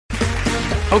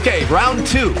Okay, round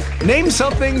two. Name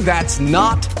something that's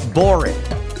not boring.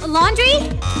 A laundry?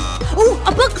 Ooh, a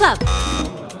book club.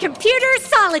 Computer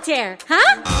solitaire,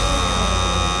 huh?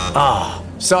 Ah,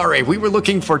 sorry, we were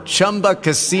looking for Chumba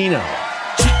Casino.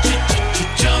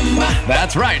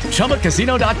 That's right,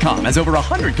 ChumbaCasino.com has over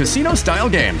 100 casino-style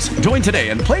games. Join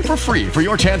today and play for free for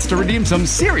your chance to redeem some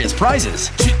serious prizes.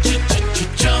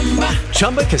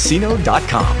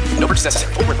 ChumbaCasino.com. No purchase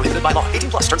necessary. Void where prohibited by law.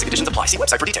 18 plus. Terms and conditions apply. See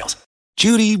website for details.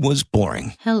 Judy was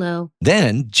boring. Hello.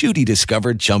 Then Judy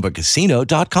discovered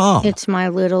ChumbaCasino.com. It's my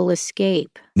little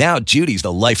escape. Now Judy's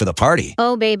the life of the party.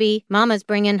 Oh, baby, mama's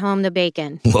bringing home the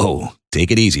bacon. Whoa,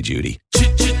 take it easy, Judy.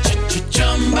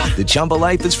 The Chumba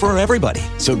life is for everybody.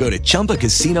 So go to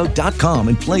ChumbaCasino.com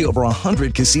and play over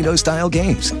 100 casino-style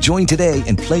games. Join today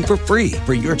and play for free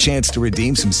for your chance to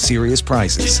redeem some serious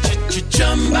prizes.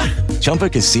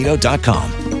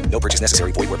 ChumbaCasino.com. No purchase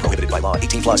necessary. Void where prohibited by law.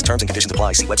 18 plus. Terms and conditions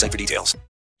apply. See website for details.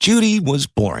 Judy was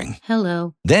boring.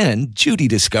 Hello. Then Judy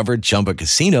discovered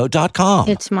ChumbaCasino.com.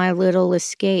 It's my little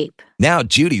escape. Now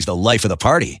Judy's the life of the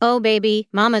party. Oh, baby,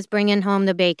 mama's bringing home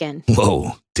the bacon.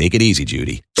 Whoa, take it easy,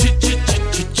 Judy.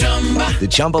 The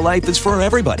Chumba life is for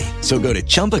everybody. So go to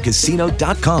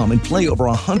ChumbaCasino.com and play over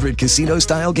 100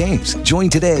 casino-style games. Join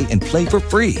today and play for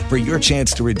free for your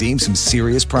chance to redeem some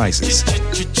serious prizes.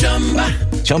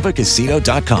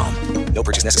 ChumbaCasino.com. No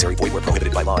purchase necessary. Void where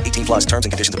prohibited by law. 18 plus. Terms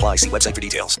and conditions apply. See website for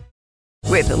details.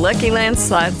 With the Lucky Land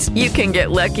Slots, you can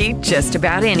get lucky just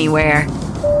about anywhere.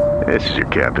 This is your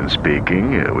captain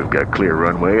speaking. We've got clear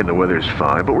runway and the weather's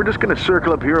fine, but we're just going to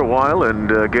circle up here a while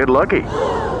and get lucky.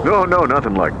 No,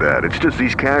 nothing like that. It's just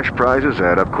these cash prizes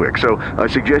add up quick. So I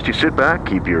suggest you sit back,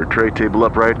 keep your tray table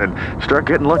upright, and start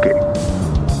getting lucky.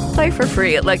 Play for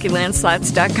free at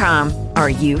LuckyLandSlots.com. Are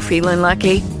you feeling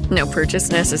lucky? No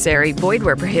purchase necessary. Void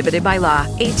where prohibited by law.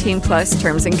 18 plus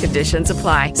terms and conditions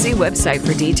apply. See website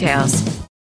for details.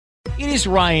 It is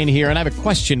Ryan here, and I have a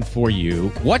question for you.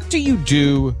 What do you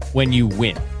do when you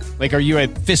win? Like, are you a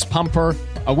fist pumper,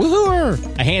 a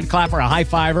woohooer, a hand clapper, a high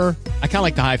fiver? I kind of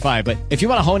like the high five, but if you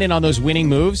want to hone in on those winning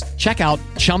moves, check out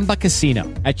Chumba Casino.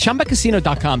 At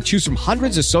ChumbaCasino.com, choose from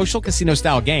hundreds of social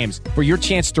casino-style games for your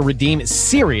chance to redeem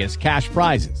serious cash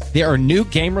prizes. There are new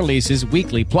game releases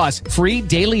weekly, plus free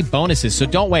daily bonuses, so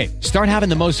don't wait. Start having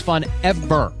the most fun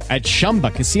ever at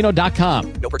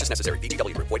ChumbaCasino.com. No purchase necessary.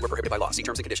 VGW. Void where prohibited by law. See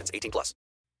terms and conditions. 18 plus.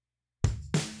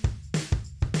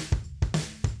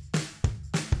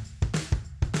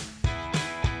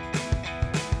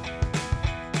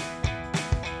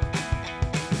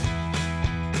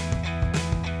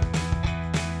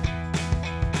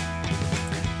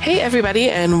 Hey everybody,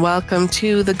 and welcome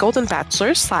to the Golden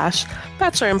Bachelor /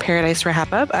 Bachelor in Paradise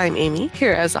wrap up. I'm Amy,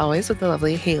 here as always with the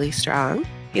lovely Haley Strong.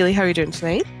 Haley, how are you doing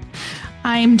tonight?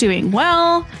 I'm doing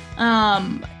well.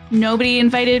 Nobody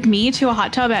invited me to a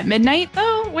hot tub at midnight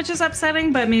though, which is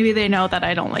upsetting, but maybe they know that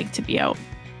I don't like to be out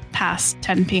past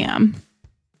 10 p.m.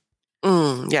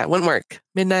 Yeah, wouldn't work.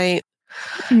 Midnight.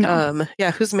 No.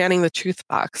 Yeah, who's manning the truth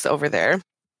box over there?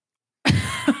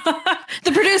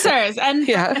 The producers and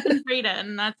Yeah.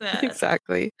 Brayden. That's it.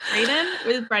 Exactly. Brayden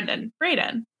with Brendan.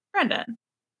 Brendan.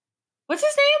 What's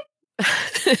his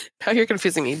name? Now you're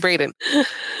confusing me. Brayden.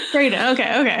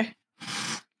 Okay.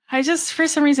 I just, for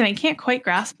some reason, I can't quite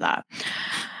grasp that.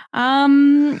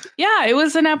 Yeah, it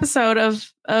was an episode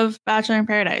of Bachelor in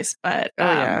Paradise, but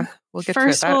yeah, we'll get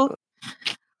first to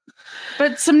it.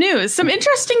 But some news, some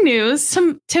interesting news,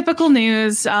 some typical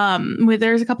news.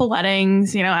 There's a couple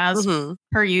weddings, as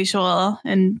per usual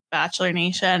in Bachelor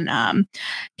Nation.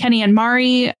 Kenny and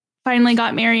Mari finally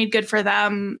got married. Good for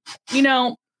them.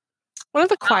 One of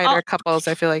the quieter couples.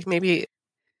 I feel like maybe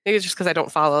it's just because I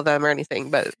don't follow them or anything,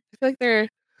 but I feel like they're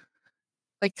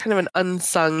like kind of an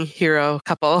unsung hero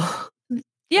couple.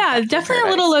 Yeah, definitely a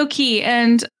little low key.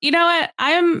 And you know what?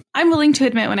 I'm willing to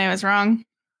admit when I was wrong.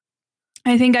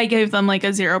 I think I gave them like a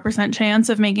 0% chance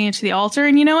of making it to the altar.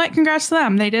 And you know what? Congrats to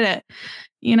them. They did it.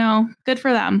 Good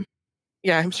for them.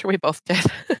 Yeah, I'm sure we both did.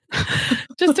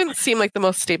 Just didn't seem like the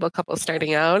most stable couple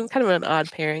starting out. And kind of an odd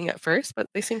pairing at first, but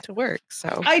they seem to work.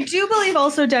 So I do believe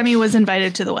also Demi was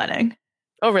invited to the wedding.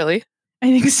 Oh, really? I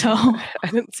think so. I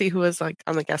didn't see who was like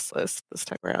on the guest list this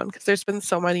time around because there's been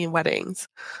so many weddings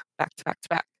back to back to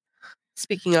back.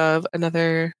 Speaking of,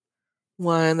 another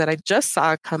one that I just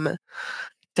saw come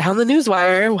down the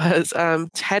newswire was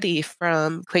Teddy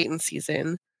from Clayton's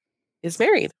season is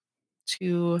married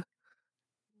to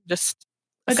just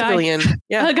a civilian.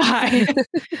 Yeah. A guy.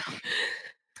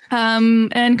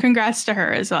 And congrats to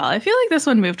her as well. I feel like this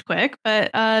one moved quick,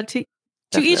 but to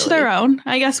each their own.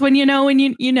 I guess when you know,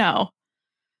 you know.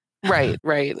 Right.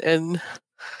 And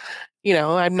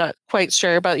I'm not quite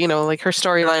sure, but like her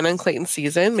storyline on Clayton's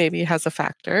season maybe has a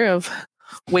factor of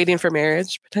waiting for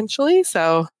marriage potentially.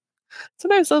 So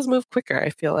sometimes those move quicker, I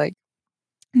feel like.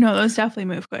 No, those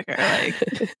definitely move quicker.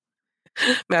 Like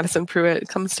Madison Pruitt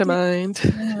comes to mind.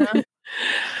 Yeah.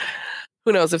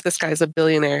 Who knows if this guy's a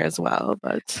billionaire as well,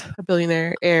 but a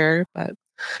billionaire heir, but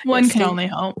one can only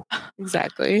hope.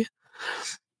 Exactly.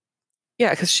 Yeah,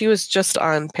 because she was just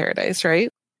on Paradise, right?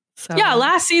 So yeah,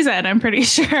 last season, I'm pretty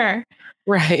sure.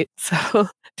 Right. So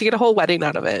to get a whole wedding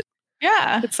out of it.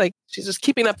 Yeah. It's like she's just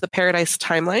keeping up the Paradise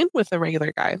timeline with a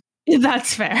regular guy.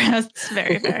 That's fair. That's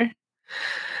very fair.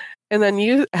 And then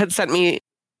you had sent me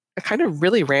a kind of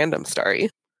really random story.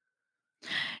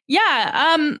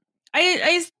 Yeah.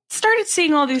 I started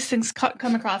seeing all these things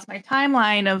come across my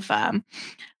timeline of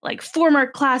like former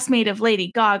classmate of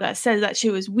Lady Gaga says that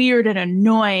she was weird and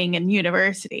annoying in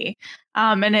university.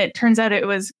 And it turns out it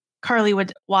was Carly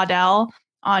Waddell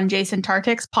on Jason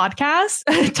Tartick's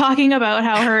podcast talking about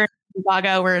how her and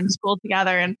Gaga were in school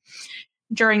together, and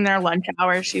during their lunch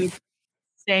hour she was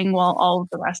staying while all of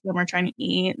the rest of them were trying to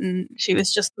eat, and she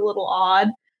was just a little odd.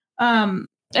 And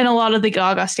a lot of the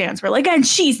Gaga stans were like, and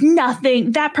she's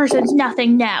nothing, that person's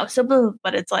nothing now, so boo.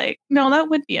 But it's like, no, that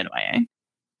would be annoying.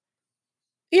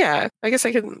 Yeah, I guess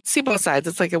I can see both sides.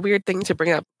 It's like a weird thing to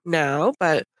bring up now,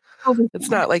 but it's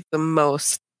not like the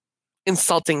most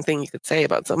insulting thing you could say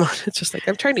about someone. It's just like,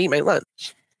 I'm trying to eat my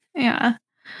lunch. Yeah.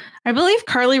 I believe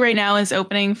Carly right now is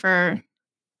opening for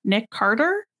Nick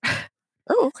Carter.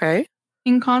 Oh, okay.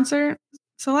 In concert.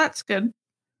 So that's good.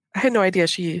 I had no idea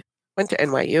she went to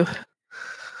NYU.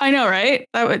 I know, right?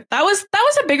 That was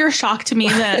a bigger shock to me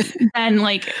than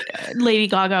like Lady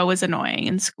Gaga was annoying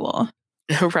in school.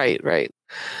 Right.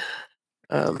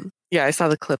 Yeah, I saw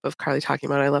the clip of Carly talking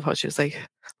about it. I love how she was like,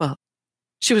 well,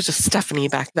 she was just Stephanie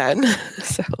back then.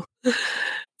 So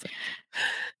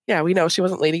yeah, we know she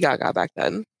wasn't Lady Gaga back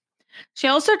then. She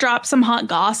also dropped some hot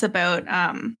goss about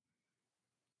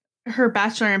her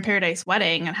Bachelor in Paradise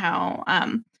wedding and how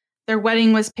their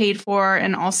wedding was paid for,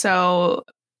 and also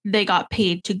they got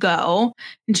paid to go.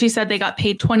 And she said they got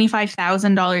paid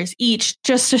 $25,000 each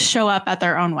just to show up at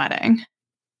their own wedding.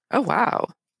 Oh, wow.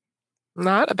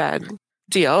 Not a bad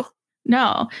deal.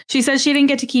 No. She said she didn't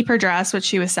get to keep her dress, which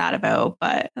she was sad about.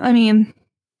 But, I mean,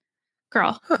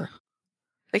 girl. Huh.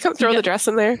 They couldn't throw the dress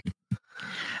in there?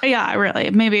 Yeah, really.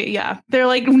 Maybe, yeah. They're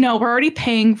like, no, we're already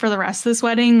paying for the rest of this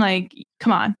wedding. Like,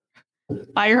 come on.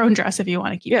 Buy your own dress if you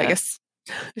want to keep it. Yeah, I guess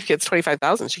if she gets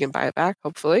 $25,000, she can buy it back,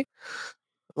 hopefully.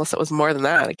 Unless it was more than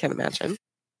that, I can't imagine.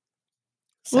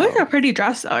 So. Well, a pretty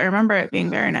dress, though. I remember it being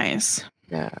very nice.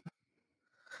 Yeah.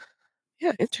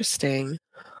 Yeah, interesting.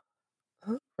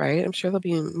 Right. I'm sure there'll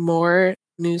be more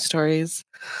news stories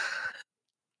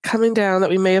coming down that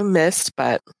we may have missed,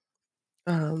 but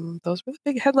those were the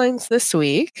big headlines this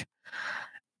week.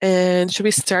 And should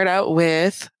we start out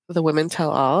with the Women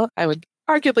Tell All? I would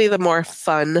arguably the more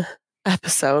fun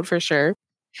episode for sure.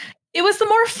 It was the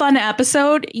more fun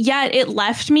episode, yet it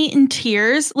left me in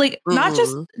tears. Like not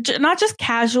just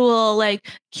casual, like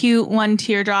cute one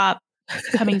teardrop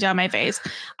coming down my face.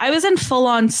 I was in full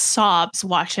on sobs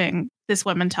watching this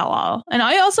Women Tell All, and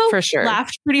I also for sure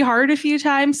laughed pretty hard a few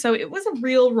times. So it was a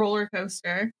real roller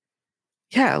coaster.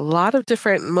 Yeah, a lot of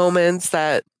different moments,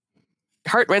 that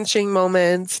heart-wrenching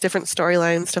moments, different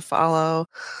storylines to follow,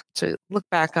 to look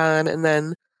back on, and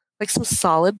then like some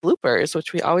solid bloopers,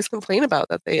 which we always complain about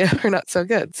that they are not so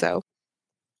good. So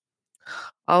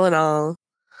all in all,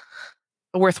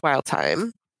 a worthwhile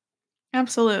time.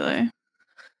 Absolutely.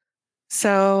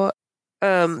 So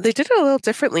they did it a little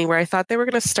differently, where I thought they were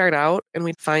going to start out and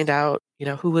we'd find out,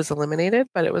 who was eliminated,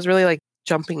 but it was really like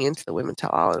jumping into the Women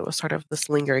Tell All. It was sort of this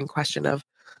lingering question of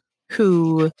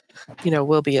who,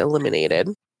 will be eliminated.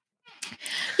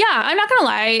 Yeah, I'm not gonna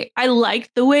lie. I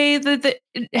liked the way that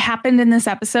it happened in this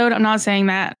episode. I'm not saying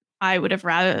that I would have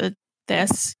rather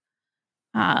this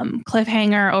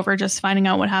cliffhanger over just finding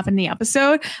out what happened in the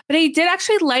episode, but I did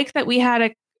actually like that we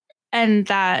had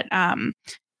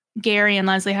Gary and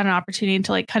Leslie had an opportunity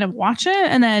to like kind of watch it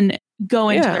and then go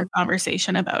into their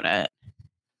conversation about it.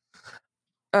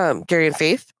 Gary and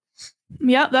Faith.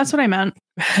 Yep, that's what I meant.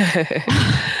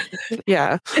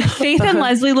 Yeah. Faith and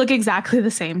Leslie look exactly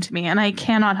the same to me, and I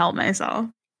cannot help myself.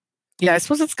 Yeah, I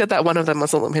suppose it's good that one of them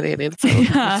was eliminated. So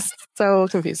it's so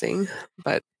confusing.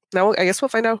 But now I guess we'll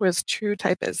find out who his true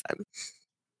type is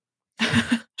then.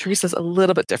 Teresa's a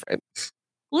little bit different.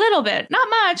 Little bit. Not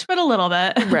much, but a little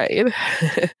bit. Right.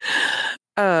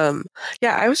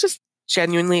 Yeah, I was just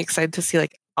genuinely excited to see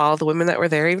like all the women that were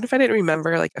there, even if I didn't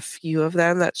remember like a few of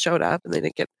them that showed up and they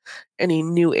didn't get any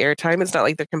new airtime. It's not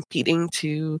like they're competing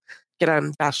to get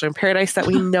on Bachelor in Paradise that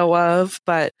we know of,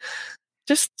 but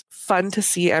just fun to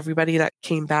see everybody that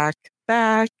came back.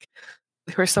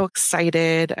 We were so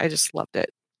excited. I just loved it.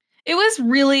 It was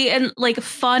really, and like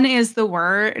fun is the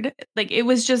word. Like it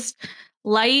was just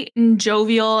light and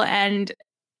jovial, and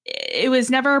it was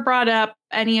never brought up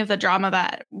any of the drama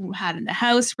that we had in the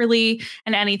house really,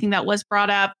 and anything that was brought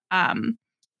up.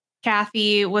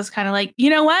 Kathy was kind of like, you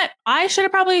know what? I should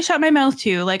have probably shut my mouth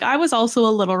too. Like I was also a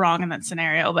little wrong in that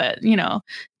scenario, but you know,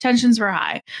 tensions were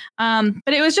high.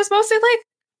 But it was just mostly like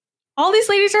all these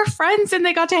ladies are friends and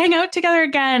they got to hang out together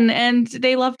again and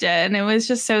they loved it. And it was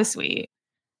just so sweet.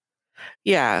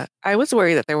 Yeah. I was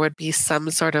worried that there would be some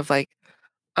sort of like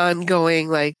ongoing,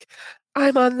 like,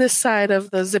 I'm on this side of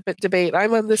the Zip It debate.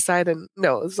 I'm on this side. And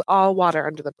no, it was all water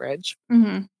under the bridge.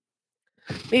 Mm-hmm.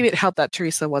 Maybe it helped that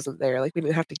Teresa wasn't there. Like we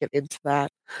didn't have to get into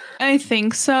that. I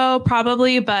think so,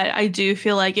 probably, but I do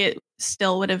feel like it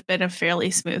still would have been a fairly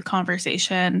smooth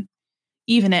conversation,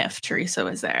 even if Teresa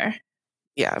was there.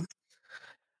 Yeah.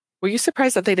 Were you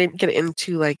surprised that they didn't get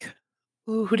into like,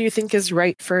 who do you think is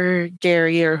right for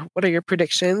Gary, or what are your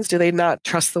predictions? Do they not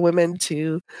trust the women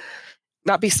to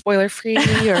not be spoiler free?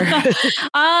 Or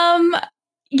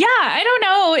yeah, I don't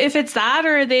know if it's that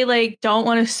or they like don't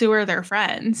want to sewer their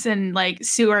friends and like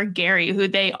sewer Gary, who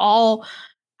they all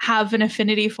have an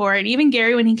affinity for. And even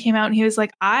Gary, when he came out, he was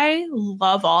like, I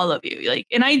love all of you. Like,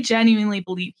 and I genuinely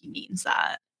believe he means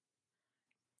that.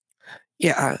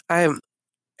 Yeah,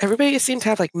 everybody seemed to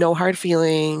have like no hard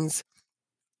feelings.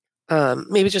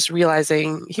 Maybe just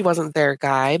realizing he wasn't their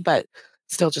guy, but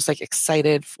still just like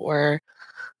excited for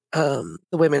the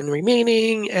women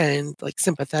remaining and like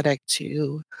sympathetic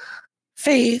to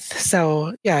Faith.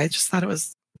 So yeah, I just thought it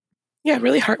was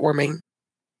really heartwarming.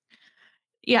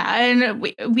 Yeah, and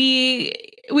we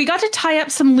got to tie up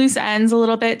some loose ends a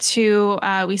little bit too.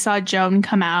 We saw Joan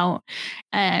come out,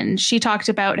 and she talked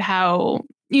about how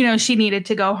she needed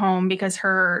to go home because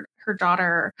her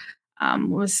daughter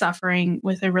was suffering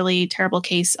with a really terrible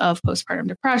case of postpartum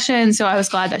depression. So I was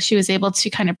glad that she was able to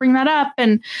kind of bring that up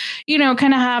and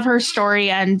kind of have her story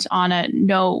end on a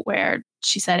note where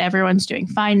she said everyone's doing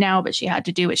fine now, but she had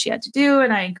to do what she had to do,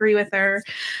 and I agree with her.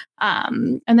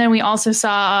 And then we also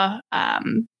saw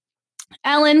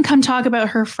Ellen come talk about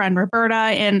her friend Roberta,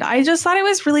 and I just thought it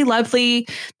was really lovely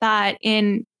that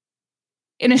in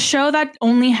a show that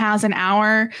only has an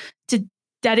hour to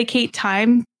dedicate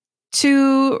time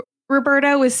to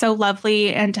Roberta was so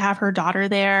lovely, and to have her daughter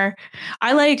there.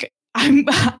 I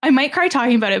might cry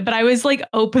talking about it, but I was like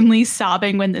openly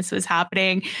sobbing when this was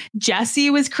happening. Jessie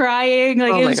was crying.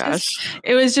 Like, oh my gosh.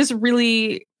 It was just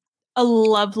really a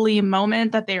lovely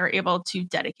moment that they were able to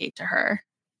dedicate to her.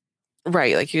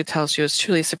 Right. Like you could tell she was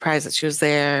truly surprised that she was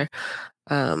there,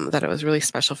 that it was really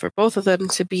special for both of them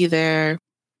to be there.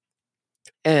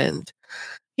 And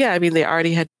yeah, I mean, they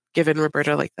already had given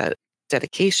Roberta like that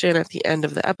dedication at the end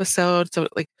of the episode. So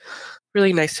like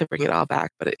really nice to bring it all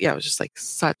back. But it was just like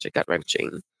such a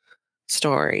gut-wrenching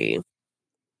story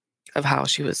of how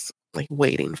she was like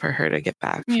waiting for her to get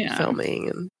back from filming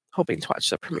and hoping to watch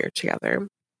the premiere together.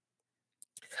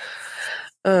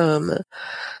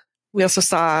 We also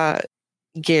saw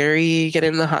Gary get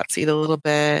in the hot seat a little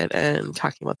bit and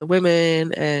talking about the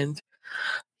women. And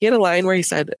he had a line where he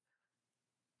said,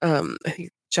 I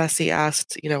think Jessie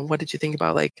asked, what did you think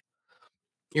about like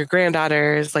your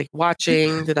granddaughters like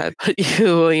watching? Did that put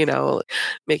you,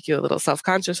 make you a little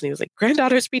self-conscious? And he was like,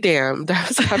 granddaughters be damned. I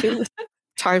was having the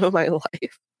time of my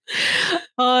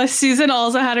life. Susan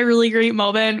also had a really great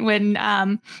moment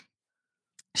when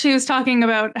she was talking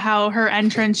about how her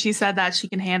entrance, she said that she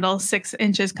can handle 6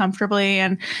 inches comfortably.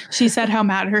 And she said how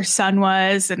mad her son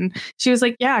was. And she was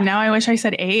like, yeah, now I wish I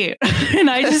said 8. And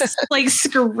I just like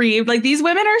screamed. Like, these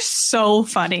women are so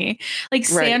funny. Like,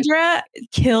 Sandra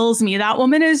kills me. That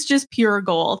woman is just pure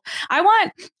gold. I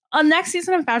want, on next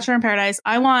season of Bachelor in Paradise,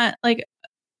 I want like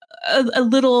a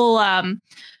little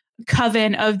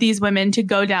coven of these women to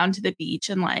go down to the beach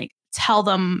and like tell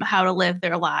them how to live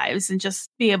their lives and just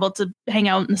be able to hang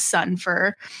out in the sun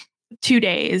for 2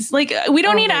 days. Like, we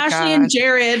don't need Ashley and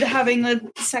Jared having the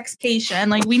sexcation.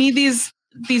 Like, we need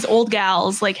these old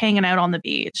gals like hanging out on the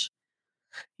beach.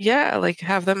 Yeah, like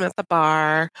have them at the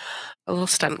bar, a little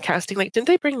stunt casting. Like, didn't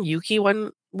they bring Yuki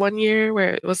one year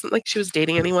where it wasn't like she was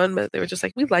dating anyone, but they were just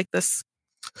like, we like this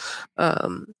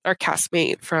our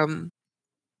castmate from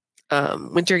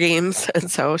Winter Games, and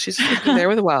so she's there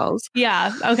with Wells.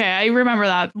 Yeah, okay, I remember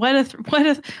that.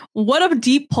 What a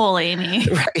deep pull, Amy.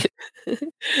 Right.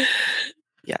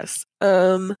 Yes.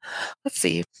 Let's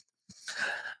see.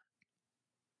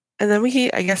 And then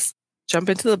we, I guess, jump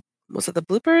into was it the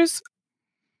bloopers?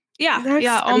 Yeah. Next?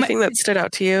 Yeah. Anything that stood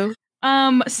out to you?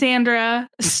 Sandra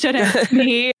stood out to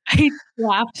me. I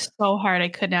laughed so hard I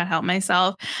could not help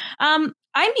myself. I'm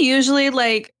usually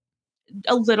like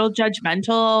a little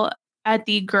judgmental at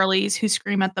the girlies who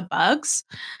scream at the bugs.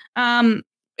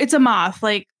 It's a moth.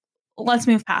 Like, let's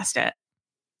move past it.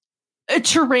 A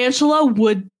tarantula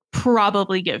would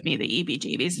probably give me the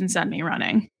EBGBs and send me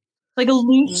running. Like a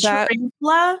loose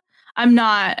tarantula, I'm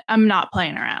not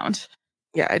playing around.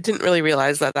 Yeah, I didn't really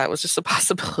realize that was just a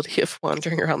possibility of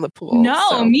wandering around the pool.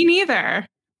 No, me neither.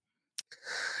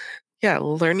 Yeah,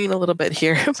 learning a little bit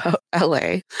here about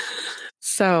LA.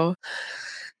 So,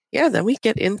 yeah, then we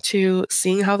get into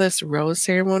seeing how this rose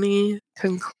ceremony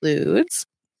concludes.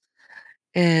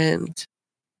 And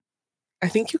I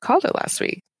think you called it last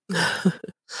week.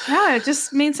 Yeah, it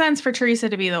just made sense for Teresa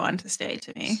to be the one to stay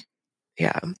to me.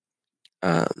 Yeah.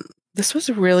 This was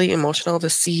really emotional to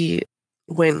see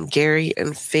when Gary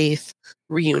and Faith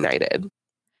reunited.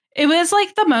 It was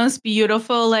like the most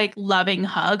beautiful, like loving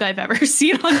hug I've ever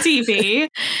seen on TV.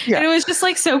 Yeah. And it was just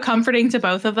like so comforting to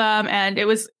both of them. And it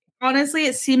was honestly,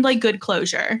 it seemed like good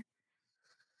closure.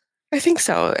 I think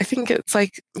so. I think it's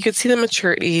like you could see the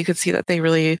maturity. You could see that they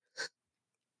really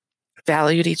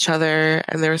valued each other.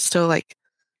 And there was still like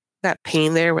that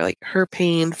pain there where like her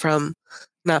pain from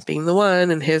not being the one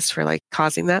and his for like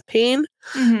causing that pain.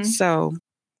 Mm-hmm. So,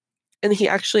 and he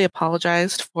actually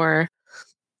apologized for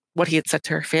what he had said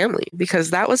to her family, because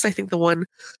that was, I think, the one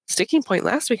sticking point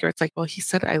last week where it's like, well, he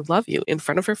said, I love you in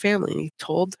front of her family. He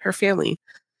told her family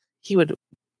he would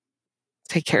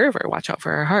take care of her, watch out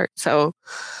for her heart. So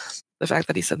the fact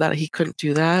that he said that he couldn't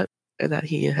do that and that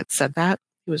he had said that,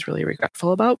 he was really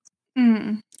regretful about.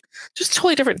 Mm. Just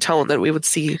totally different tone than we would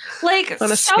see. Like, on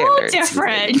a so standard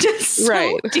different. So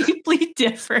right. Deeply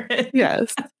different.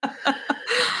 Yes.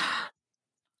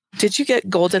 Did you get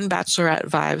Golden Bachelorette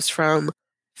vibes from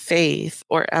Faith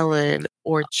or Ellen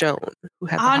or Joan, who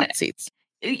had the hot seats?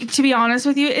 To be honest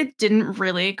with you, it didn't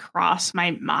really cross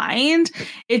my mind.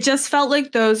 It just felt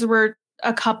like those were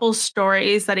a couple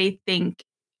stories that I think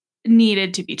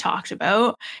needed to be talked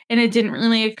about. And it didn't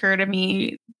really occur to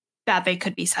me that they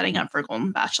could be setting up for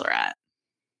Golden Bachelorette.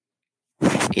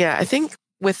 Yeah, I think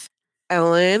with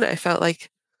Ellen, I felt like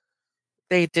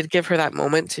they did give her that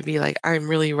moment to be like, I'm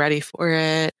really ready for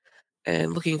it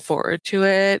and looking forward to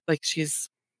it. Like, she's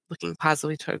looking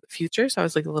positively toward the future. So I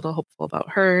was like a little hopeful about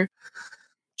her.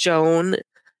 Joan,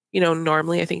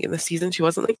 normally I think in the season, she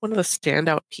wasn't like one of the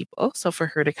standout people. So for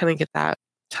her to kind of get that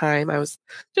time, I was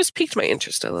just piqued my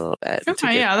interest a little bit.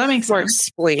 Okay, yeah, that makes more sense.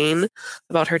 Explain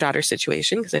about her daughter's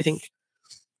situation, because I think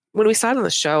when we saw it on the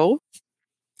show,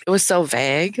 it was so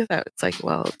vague that it's like,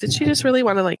 well, did she just really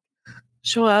want to like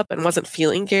show up and wasn't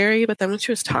feeling Gary? But then when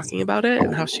she was talking about it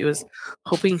and how she was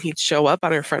hoping he'd show up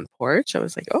on her front porch, I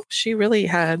was like, oh, she really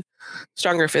had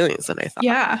stronger feelings than I thought.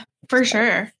 Yeah, for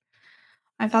sure.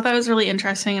 I thought that was really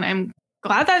interesting, and I'm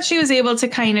glad that she was able to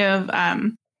kind of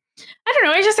I don't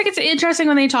know. I just think it's interesting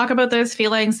when they talk about those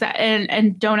feelings that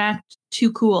and don't act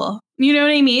too cool. You know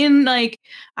what I mean? Like,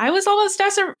 I was almost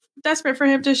desperate for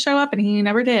him to show up, and he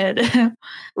never did.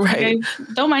 Right. Like,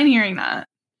 I don't mind hearing that.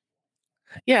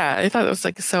 Yeah, I thought it was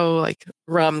like so like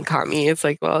rom-com-y. It's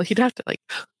like, well, he'd have to like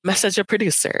message a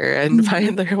producer and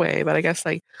find their way. But I guess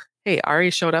like, hey,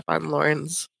 Ari showed up on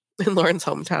Lauren's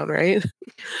hometown, right?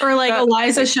 Or like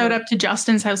Eliza showed up to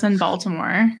Justin's house in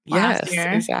Baltimore last year.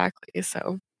 Exactly.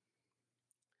 So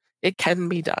it can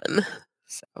be done.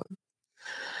 So,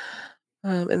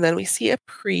 and then we see a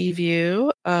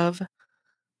preview of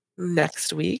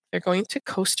next week. They're going to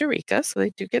Costa Rica, so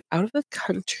they do get out of the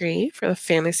country for the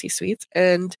fantasy suites.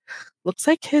 And looks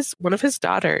like one of his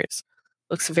daughters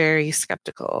looks very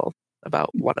skeptical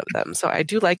about one of them. So I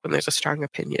do like when there's a strong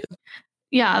opinion.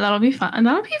 Yeah, that'll be fun.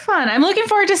 I'm looking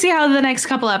forward to see how the next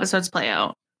couple episodes play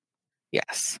out.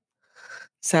 Yes.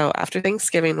 So after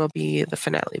Thanksgiving will be the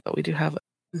finale, but we do have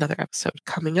another episode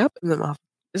coming up, and then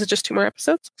is it just 2 more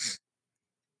episodes?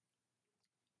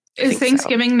 Is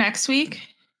Thanksgiving next week?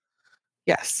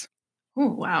 Yes. Oh,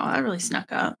 wow. That really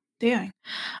snuck up. Dang.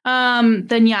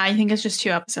 Then yeah, I think it's just 2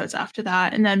 episodes after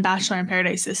that. And then Bachelor in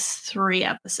Paradise is 3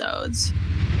 episodes.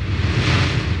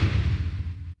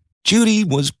 Judy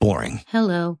was boring.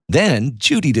 Hello. Then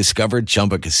Judy discovered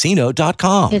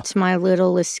ChumbaCasino.com. It's my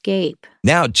little escape.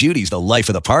 Now Judy's the life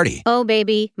of the party. Oh,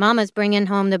 baby, mama's bringing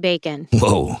home the bacon.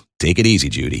 Whoa, take it easy,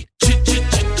 Judy.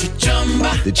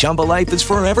 The Chumba life is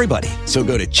for everybody. So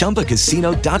go to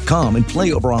ChumbaCasino.com and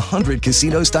play over 100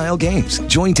 casino-style games.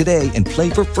 Join today and play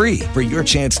for free for your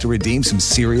chance to redeem some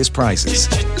serious prizes.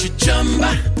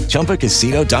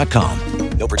 ChumbaCasino.com.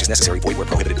 No purchase necessary. Void where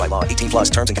prohibited by law.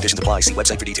 18+ terms and conditions apply. See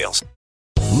website for details.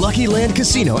 Lucky Land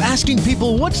Casino, asking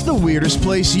people, what's the weirdest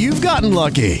place you've gotten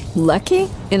lucky? Lucky?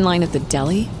 In line at the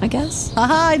deli, I guess?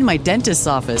 Aha, in my dentist's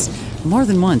office. More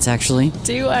than once, actually.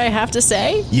 Do I have to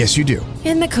say? Yes, you do.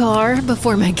 In the car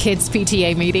before my kids'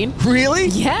 PTA meeting. Really?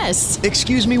 Yes.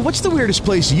 Excuse me, what's the weirdest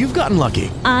place you've gotten lucky?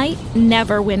 I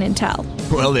never win and tell.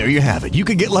 Well, there you have it. You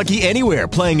can get lucky anywhere,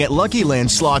 playing at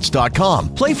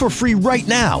LuckyLandSlots.com. Play for free right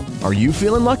now. Are you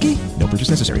feeling lucky? No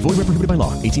purchase necessary. Void where prohibited by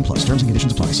law. 18 plus. Terms and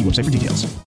conditions apply. See website for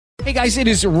details. Hey guys, it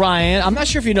is Ryan. I'm not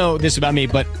sure if you know this about me,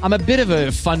 but I'm a bit of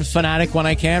a fun fanatic when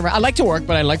I can. I like to work,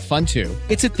 but I like fun too.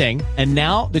 It's a thing. And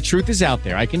now the truth is out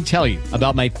there. I can tell you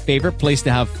about my favorite place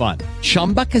to have fun.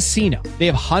 Chumba Casino. They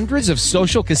have hundreds of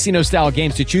social casino style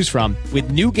games to choose from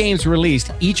with new games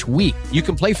released each week. You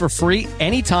can play for free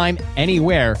anytime,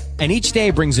 anywhere. And each day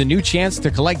brings a new chance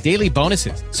to collect daily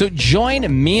bonuses. So join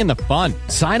me in the fun.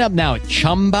 Sign up now at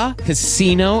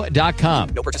ChumbaCasino.com.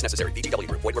 No purchase necessary. VGW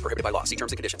Group. Void where prohibited by law. See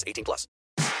terms and conditions. 18 plus.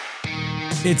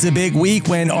 It's a big week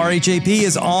when RHAP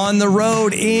is on the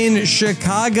road in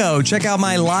Chicago. Check out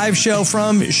my live show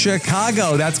from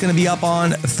Chicago. That's going to be up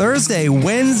on Thursday,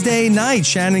 Wednesday night.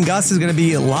 Shannon Gus is going to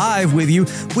be live with you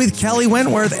with Kelly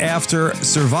Wentworth after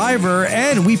Survivor.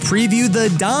 And we preview the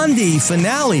Dondi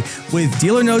finale with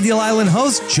Deal or No Deal Island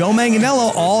host Joe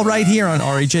Manganiello, all right here on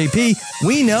RHAP.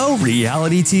 We know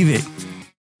reality TV.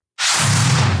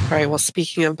 All right. Well,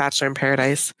 speaking of Bachelor in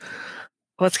Paradise,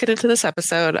 let's get into this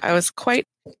episode. I was quite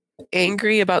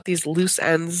angry about these loose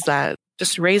ends that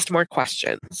just raised more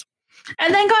questions.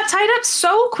 And then got tied up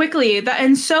so quickly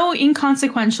and so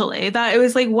inconsequentially that it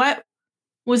was like, what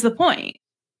was the point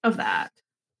of that?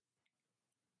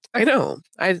 I know.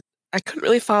 I couldn't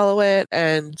really follow it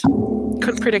and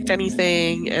couldn't predict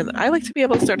anything. And I like to be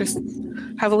able to sort of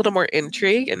have a little more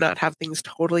intrigue and not have things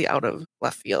totally out of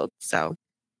left field. So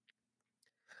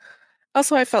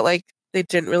also, I felt like they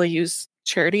didn't really use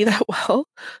Charity that well.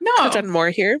 No. Could have done more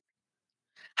here.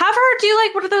 Have her do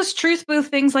like one of those truth booth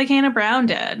things like Hannah Brown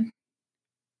did.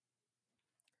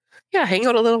 Yeah, hang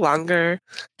out a little longer,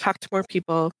 talk to more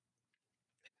people.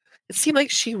 It seemed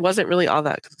like she wasn't really all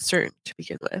that concerned to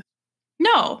begin with.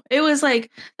 No, it was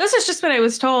like, this is just what I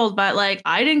was told, but like,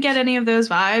 I didn't get any of those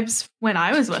vibes when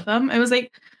I was with them. It was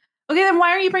like, okay, then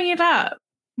why are you bringing it up?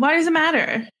 Why does it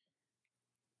matter?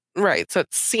 Right. So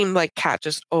it seemed like Kat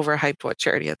just overhyped what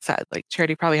Charity had said. Like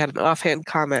Charity probably had an offhand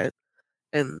comment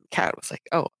and Kat was like,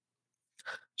 oh,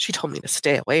 she told me to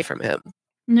stay away from him.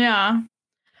 Yeah.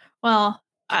 Well,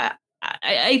 I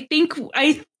think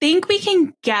we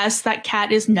can guess that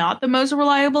Kat is not the most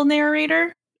reliable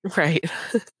narrator. Right.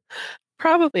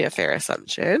 Probably a fair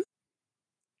assumption.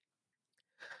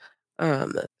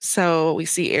 So we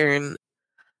see Erin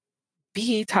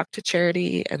B talk to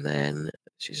Charity and then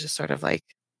she's just sort of like,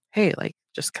 hey, like,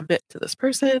 just commit to this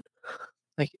person.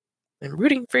 Like, I'm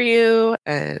rooting for you.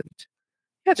 And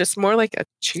yeah, just more like a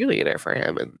cheerleader for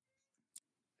him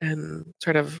and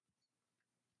sort of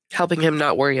helping him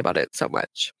not worry about it so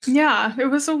much. Yeah, it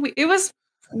was weird.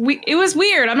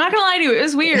 I'm not gonna lie to you. It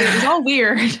was weird. It was all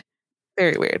weird.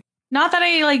 Very weird. Not that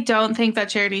I like don't think that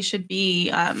Charity should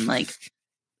be like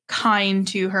kind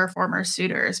to her former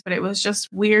suitors, but it was just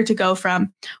weird to go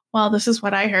from, well, this is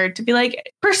what I heard, to be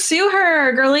like, pursue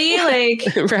her, girly. Like,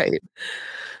 right.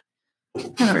 I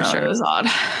don't know. Sure. It was odd.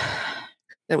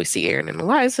 Then we see Erin and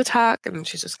Eliza talk, and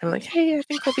she's just kind of like, hey, I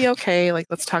think we'll be okay. Like,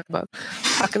 let's talk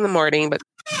in the morning, but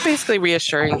basically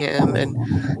reassuring him. And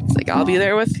it's like, I'll be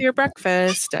there with your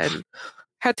breakfast. And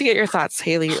had to get your thoughts,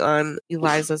 Haley, on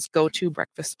Eliza's go-to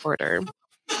breakfast order.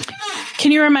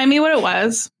 Can you remind me what it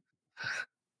was?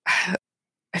 I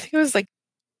think it was like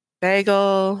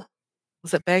bagel.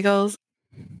 Was it bagels,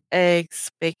 eggs,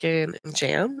 bacon, and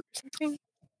jam or something?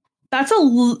 That's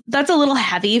a little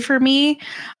heavy for me.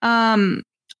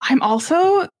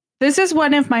 This is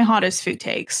one of my hottest food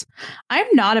takes. I'm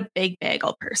not a big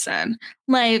bagel person.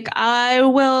 Like, I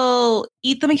will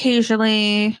eat them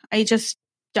occasionally. I just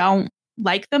don't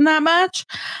like them that much.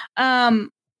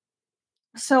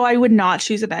 So I would not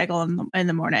choose a bagel in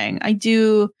the morning. I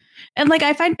do. And like,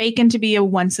 I find bacon to be a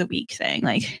once a week thing.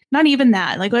 Like, not even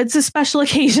that. Like, it's a special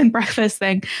occasion breakfast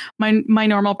thing. My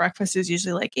normal breakfast is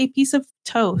usually like a piece of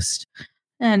toast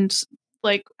and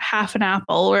like half an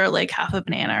apple or like half a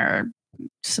banana or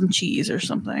some cheese or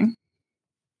something.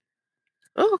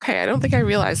 Oh, okay. I don't think I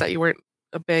realized that you weren't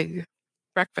a big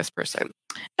breakfast person.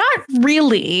 Not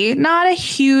really. Not a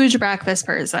huge breakfast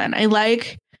person. I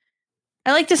like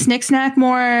to snack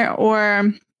more,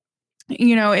 or,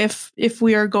 you know, if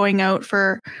we are going out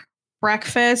for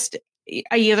breakfast,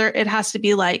 it has to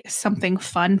be like something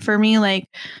fun for me, like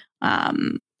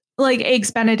like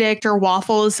eggs Benedict or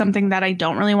waffle is something that I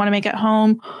don't really want to make at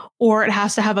home, or it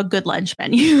has to have a good lunch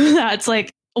menu that's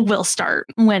like will start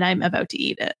when I'm about to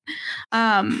eat it.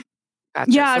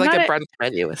 Gotcha. Yeah, So I'm like not a brunch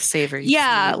menu with savory.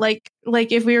 yeah, sweet.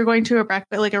 like if we were going to a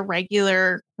breakfast, like a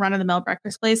regular run of the mill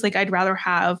breakfast place, like I'd rather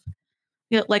have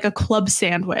like a club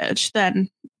sandwich than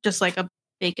just like a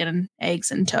bacon and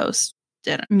eggs and toast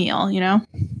dinner meal, you know?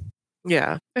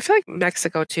 Yeah. I feel like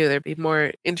Mexico too, there'd be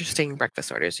more interesting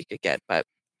breakfast orders you could get, but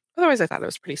otherwise I thought it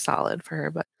was pretty solid for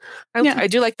her. But Yeah. I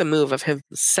do like the move of him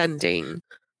sending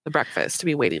the breakfast to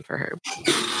be waiting for her.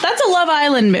 That's a Love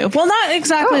Island move. Well, not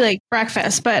exactly like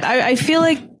breakfast, but I feel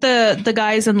like the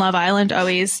guys in Love Island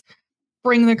always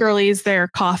bring the girlies their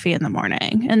coffee in the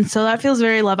morning. And so that feels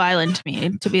very Love Island to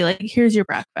me, to be like, here's your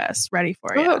breakfast ready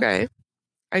for you. Oh, okay.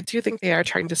 I do think they are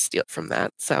trying to steal from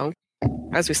that. So,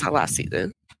 as we saw last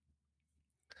season.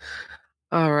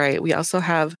 All right. We also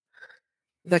have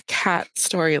the cat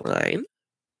storyline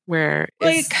where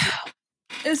is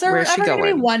there where's she ever going to be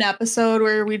going? one episode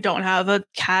where we don't have a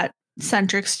cat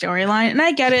centric storyline? And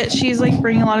I get it. She's like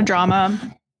bringing a lot of drama.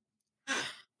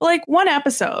 But like one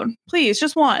episode, please,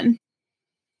 just one.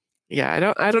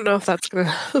 Yeah, I don't know if that's going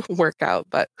to work out,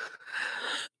 but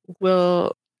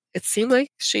it seemed like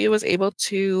she was able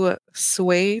to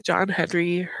sway John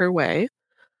Henry her way.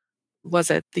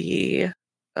 Was it the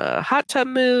hot tub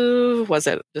move? Was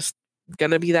it just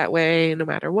going to be that way no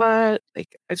matter what?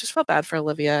 Like, I just felt bad for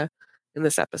Olivia in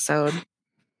this episode.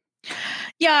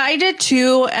 Yeah, I did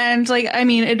too. And like, I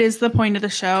mean, it is the point of the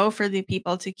show for the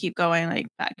people to keep going like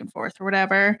back and forth or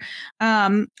whatever.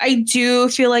 I do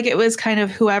feel like it was kind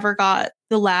of whoever got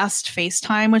the last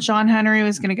FaceTime with John Henry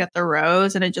was going to get the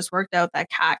rose, and it just worked out that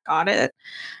Kat got it.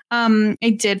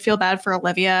 I did feel bad for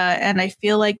Olivia, and I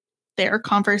feel like their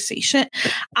conversation,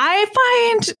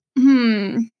 I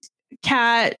find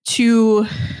Kat to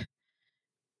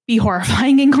be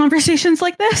horrifying in conversations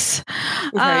like this,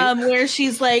 Right. where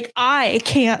she's like, I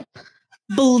can't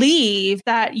believe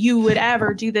that you would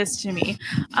ever do this to me.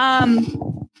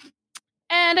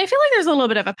 And I feel like there's a little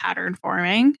bit of a pattern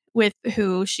forming with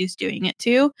who she's doing it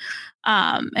to,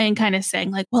 and kind of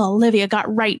saying like, well, Olivia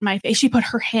got right in my face. She put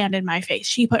her hand in my face.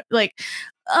 She put like,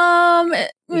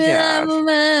 Yeah.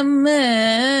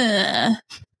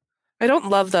 I don't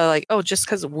love the like, oh, just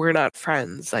because we're not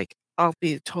friends, like I'll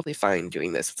be totally fine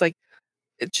doing this. It's like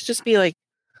it should just be like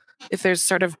if there's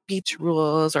sort of beach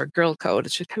rules or girl code,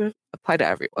 it should kind of apply to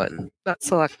everyone, not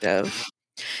selective.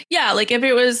 Yeah, like if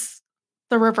it was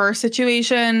the reverse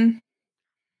situation,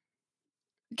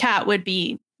 Kat would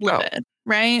be livid,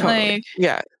 right? Totally. Like,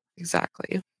 yeah,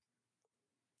 exactly.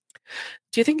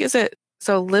 Do you think so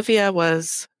Olivia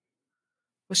was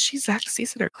she Zach's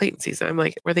season or Clayton's season? I'm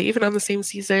like, were they even on the same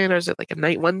season, or is it like a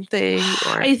night one thing?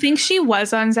 Or I think she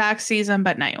was on Zach's season,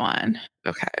 but night one.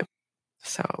 Okay.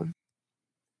 So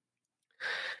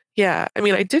yeah, I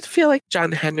mean, I did feel like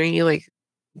John Henry like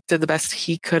did the best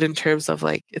he could in terms of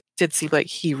like it did seem like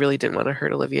he really didn't want to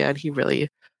hurt Olivia, and he really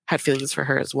had feelings for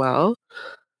her as well.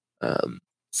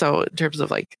 So in terms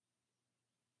of like,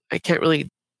 I can't really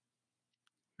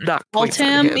not fault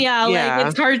him. Yeah, like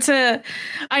it's hard to.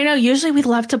 I know. Usually we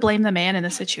love to blame the man in the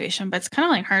situation, but it's kind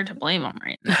of like hard to blame him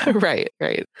right now. right.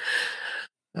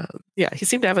 Yeah, he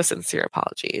seemed to have a sincere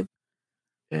apology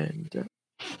and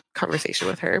conversation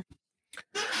with her.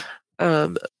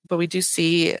 But we do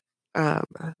see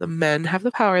the men have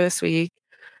the power this week.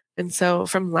 And so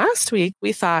from last week,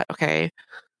 we thought, okay,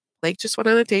 Blake just went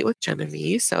on a date with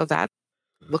Genevieve. So that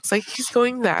looks like he's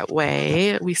going that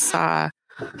way. We saw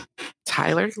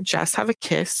Tyler and Jess have a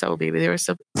kiss. So maybe there was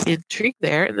some intrigue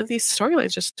there. And then these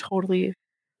storylines just totally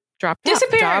dropped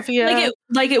disappeared. Davia,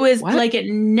 like it was like it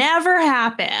never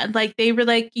happened. Like they were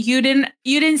like, you didn't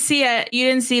see it. You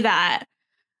didn't see that.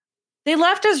 They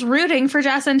left us rooting for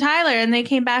Jess and Tyler, and they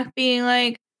came back being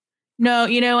like, no,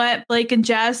 you know what? Blake and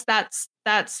Jess, that's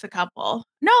the couple.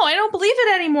 No, I don't believe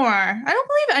it anymore. I don't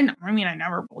believe it. I mean, I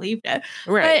never believed it.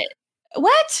 Right. But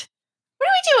what? What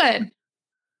are we doing?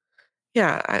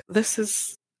 Yeah,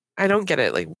 I don't get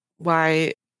it. Like,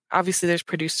 why? Obviously, there's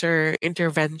producer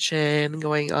intervention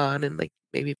going on and like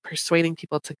maybe persuading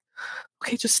people to,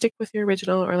 okay, just stick with your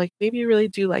original, or like maybe you really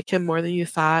do like him more than you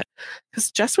thought.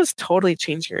 Because Jess was totally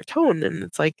changing her tone. And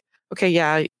it's like, okay,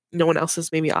 yeah, no one else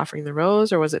is maybe offering the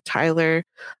rose, or was it Tyler?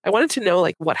 I wanted to know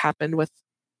like what happened with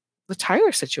the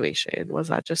Tyler situation. Was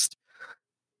that just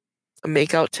a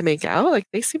make out to make out? Like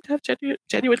they seem to have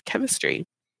genuine chemistry.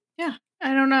 Yeah,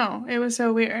 I don't know. It was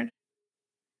so weird.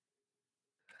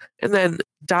 And then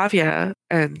Davia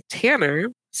and Tanner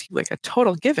seemed like a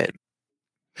total given.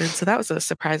 And so that was a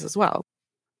surprise as well.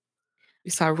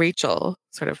 We saw Rachel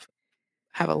sort of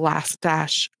have a last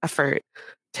dash effort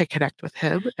to connect with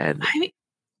him. And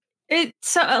it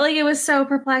was so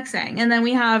perplexing. And then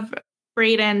we have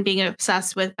Brayden being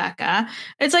obsessed with Becca.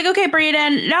 It's like, okay,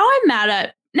 Brayden, now I'm mad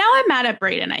at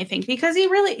Brayden, I think, because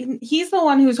he's the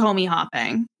one who's homie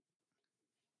hopping.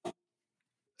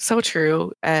 So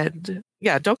true. And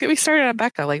yeah, don't get me started on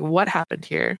Becca. Like, what happened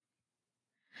here?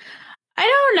 I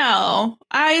don't know.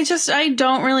 I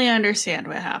don't really understand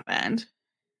what happened.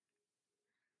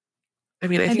 I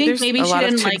mean, I think there's maybe a lot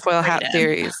of didn't tinfoil hat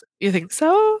theories. You think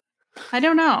so? I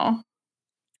don't know.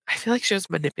 I feel like she was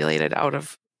manipulated out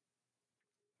of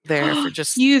there for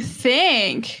just... You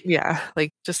think? Yeah,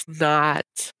 like just not...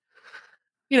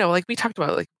 like we talked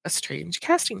about, like a strange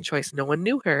casting choice. No one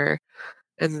knew her.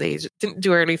 And they just didn't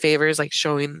do her any favors, like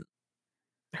showing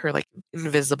her like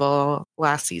invisible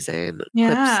last season.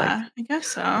 Yeah, clips, I guess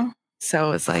so.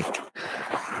 So it's like,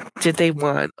 did they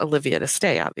want Olivia to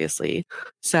stay, obviously?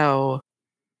 So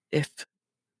if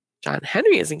John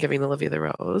Henry isn't giving Olivia the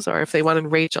rose, or if they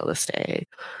wanted Rachel to stay,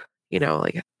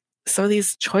 like some of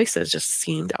these choices just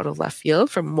seemed out of left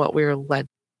field from what we were led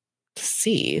to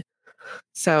see.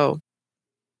 So,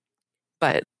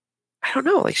 but I don't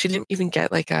know, like she didn't even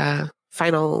get like a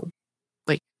final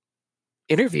like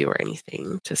interview or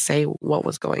anything to say what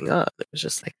was going on. It was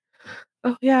just like,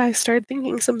 oh yeah, I started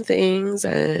thinking some things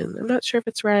and I'm not sure if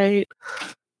it's right.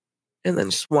 And then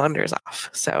just wanders off.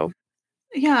 So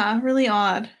yeah, really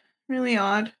odd. Really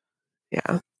odd.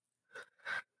 Yeah.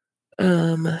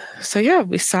 So yeah,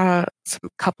 we saw some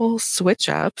couple switch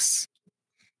ups.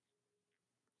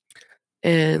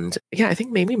 And yeah, I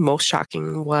think maybe most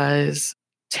shocking was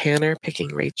Tanner picking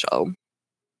Rachel.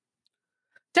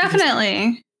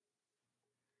 Definitely.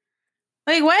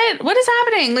 Like what is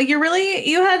happening? Like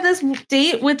you had this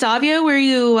date with Davia where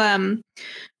you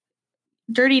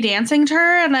dirty dancing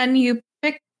her and then you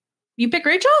pick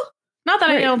Rachel? Not that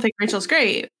I don't think Rachel's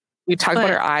great. You talk about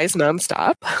her eyes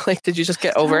nonstop. Like, did you just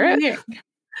get over it? Weird.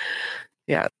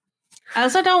 Yeah. I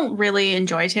also don't really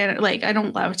enjoy Tanner. Like, I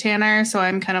don't love Tanner, so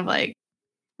I'm kind of like,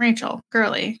 Rachel,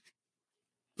 girly.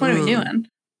 What are we doing?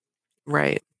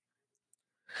 Right.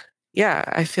 Yeah,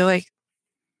 I feel like...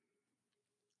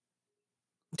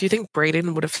 Do you think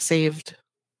Brayden would have saved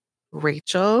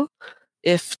Rachel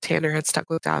if Tanner had stuck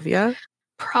with Davia?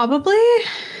 Probably.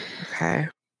 Okay.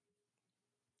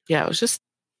 Yeah, it was just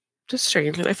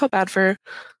strange. And I felt bad for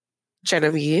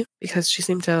Genevieve because she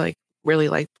seemed to like really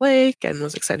like Blake and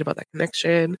was excited about that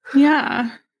connection.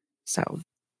 Yeah. So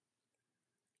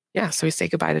we say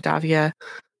goodbye to Davia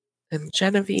and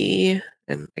Genevieve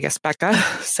and I guess Becca.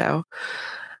 So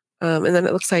and then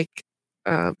it looks like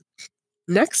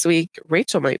next week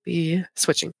Rachel might be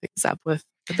switching things up with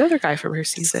another guy from her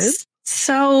season.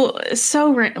 So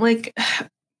like,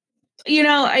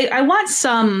 I want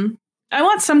some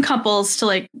couples to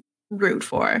like root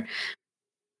for.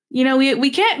 We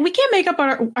can't make up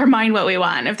our mind what we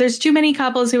want. If there's too many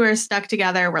couples who are stuck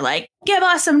together, we're like, give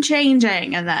us some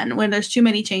changing. And then when there's too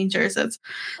many changers, it's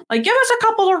like, give us a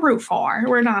couple to root for.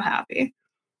 We're not happy.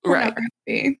 We're never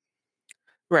happy.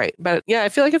 Right. But yeah, I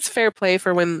feel like it's fair play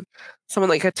for when someone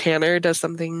like a Tanner does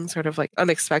something sort of like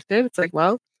unexpected. It's like,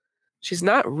 well, she's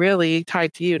not really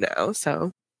tied to you now.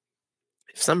 So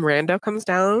if some rando comes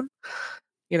down,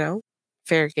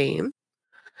 fair game.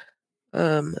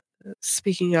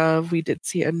 Speaking of, we did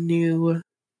see a new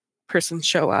person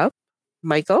show up,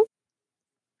 Michael.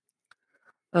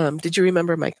 Did you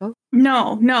remember Michael?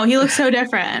 No, he looks so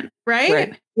different,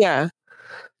 right? Yeah.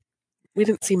 We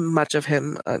didn't see much of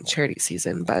him on charity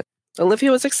season, but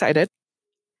Olivia was excited.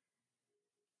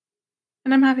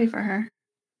 And I'm happy for her.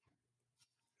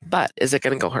 But is it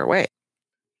going to go her way?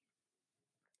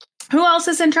 Who else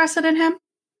is interested in him?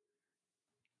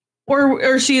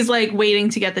 Or she's like waiting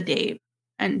to get the date.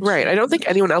 And right. I don't think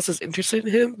anyone else is interested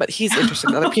in him, but he's interested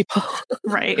in other people.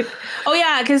 Right. Oh,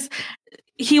 yeah, because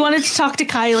he wanted to talk to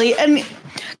Kylie. And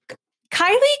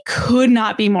Kylie could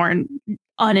not be more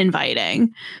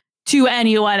uninviting to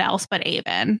anyone else but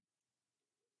Aven.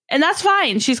 And that's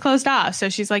fine. She's closed off. So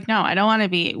she's like, no, I don't want to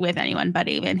be with anyone but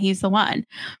Aven. He's the one.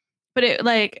 But it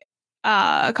like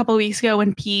a couple of weeks ago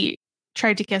when Pete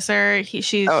tried to kiss her,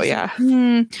 she's yeah. Like,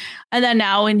 And then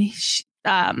now when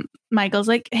Michael's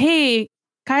like, hey,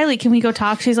 Kylie, can we go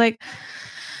talk? She's like,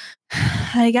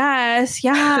 I guess.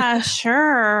 Yeah,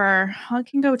 sure. I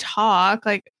can go talk.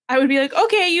 Like, I would be like,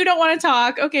 okay, you don't want to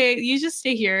talk. Okay, you just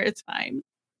stay here. It's fine.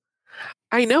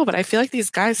 I know, but I feel like these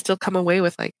guys still come away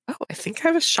with like, oh, I think I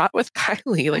have a shot with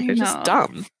Kylie. Like, they're just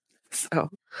dumb. So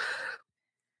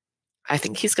I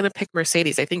think he's going to pick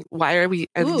Mercedes. I think, why are we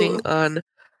ending on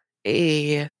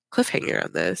a cliffhanger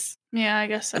on this? Yeah, I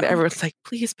guess so. And everyone's like,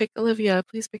 please pick Olivia.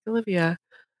 Please pick Olivia.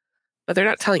 but they're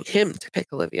not telling him to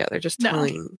pick Olivia. They're just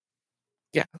telling,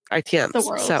 ITMs. The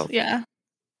world. So, yeah.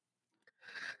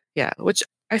 Yeah, which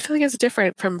I feel like is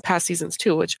different from past seasons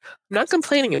too, which I'm not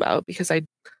complaining about because I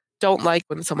don't like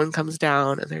when someone comes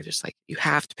down and they're just like, you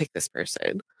have to pick this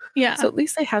person. Yeah. So at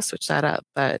least they have switched that up,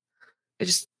 but I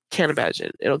just can't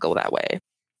imagine it'll go that way.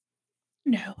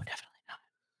 No, definitely not.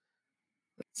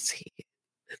 Let's see.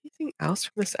 Anything else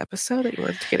from this episode that you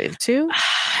wanted to get into?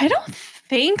 I don't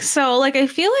think so. Like, I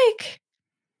feel like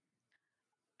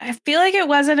it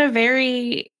wasn't a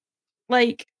very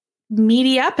like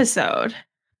meaty episode.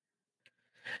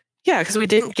 Yeah, because we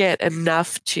didn't get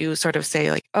enough to sort of say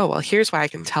like, oh, well, here's why I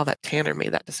can tell that Tanner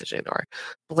made that decision or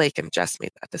Blake and Jess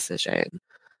made that decision.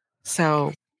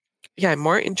 So, yeah, I'm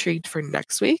more intrigued for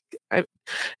next week. I'm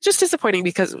just disappointing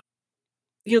because,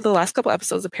 the last couple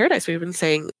episodes of Paradise, we've been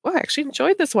saying, well, I actually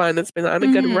enjoyed this one. It's been on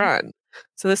a good run.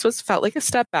 So this felt like a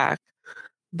step back.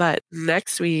 But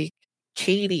next week,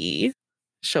 Katie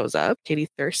shows up, Katie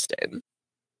Thurston.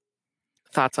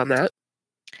 Thoughts on that?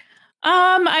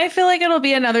 I feel like it'll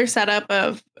be another setup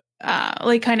of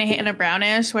like kind of Hannah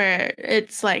Brownish where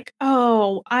it's like,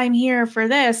 oh, I'm here for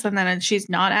this, and then she's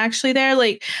not actually there.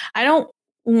 Like, I don't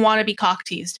want to be cock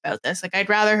teased about this. Like, I'd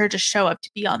rather her just show up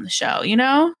to be on the show, you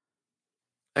know?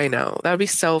 I know. That would be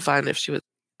so fun if she was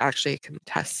actually a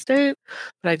contestant.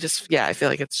 But I feel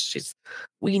like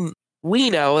we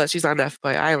know that she's on F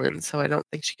Boy Island, so I don't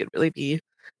think she could really be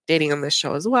dating on this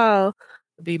show as well.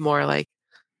 It'd be more like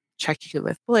checking in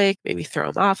with Blake, maybe throw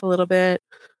him off a little bit.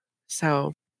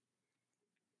 So,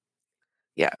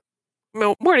 yeah,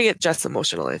 more to get just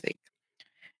emotional, I think.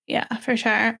 Yeah, for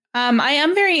sure. I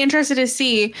am very interested to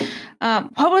see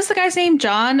what was the guy's name?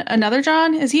 John? Another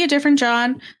John? Is he a different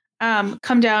John?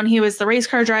 Come down. He was the race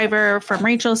car driver from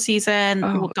Rachel's season.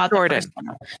 Jordan.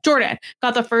 Jordan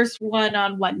got the first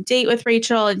one-on-one date with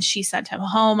Rachel, and she sent him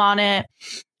home on it.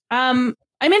 I'm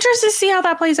interested to see how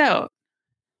that plays out.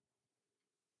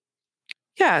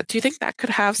 Yeah, do you think that could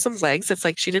have some legs? It's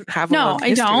like she didn't have a no, long I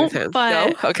history don't. with him.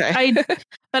 But no? Okay.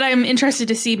 But I'm interested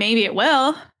to see. Maybe it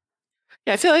will.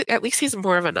 Yeah, I feel like at least he's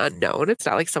more of an unknown. It's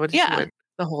not like someone she went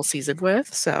the whole season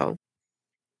with, so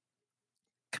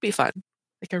could be fun,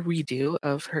 like a redo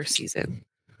of her season.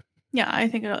 Yeah, I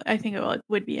think it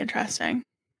would be interesting.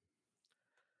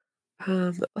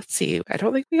 Let's see. I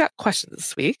don't think we got questions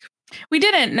this week. We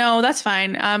didn't. No, that's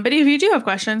fine. But if you do have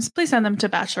questions, please send them to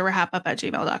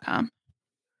bachelorrehap@gmail.com.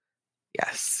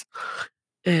 Yes.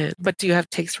 But do you have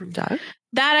takes from Doug?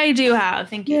 That I do have.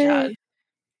 Thank you, Doug.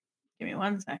 Give me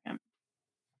 1 second.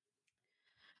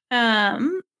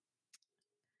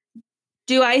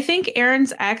 Do I think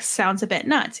Aaron's ex sounds a bit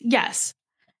nuts? Yes.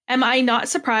 Am I not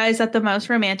surprised that the most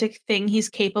romantic thing he's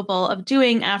capable of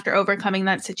doing after overcoming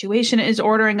that situation is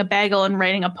ordering a bagel and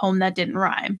writing a poem that didn't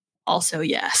rhyme? Also,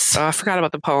 yes. Oh, I forgot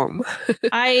about the poem.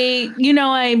 I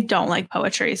don't like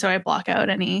poetry, so I block out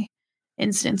any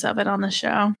instance of it on the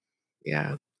show.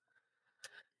 Yeah.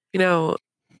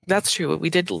 That's true. We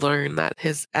did learn that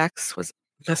his ex was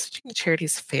messaging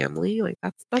Charity's family. Like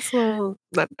that's a little.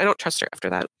 I don't trust her after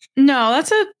that. No,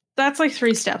 that's like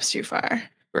 3 steps too far.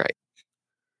 Right.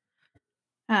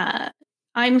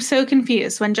 I'm so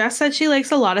confused. When Jess said she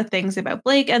likes a lot of things about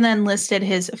Blake and then listed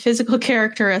his physical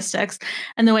characteristics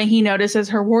and the way he notices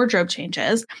her wardrobe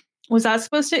changes, was that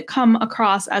supposed to come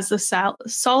across as the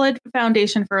solid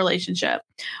foundation for a relationship?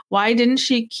 Why didn't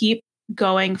she keep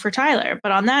going for Tyler?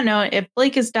 But on that note, if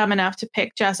Blake is dumb enough to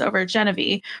pick Jess over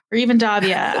Genevieve or even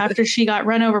Davia after she got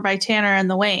run over by Tanner in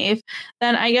the wave,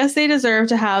 then I guess they deserve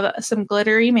to have some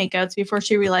glittery makeouts before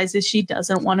she realizes she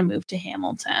doesn't want to move to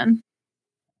Hamilton.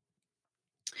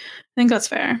 I think that's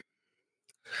fair.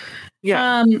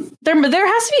 Yeah. There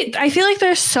has to be. I feel like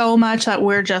there's so much that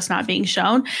we're just not being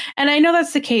shown, and I know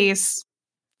that's the case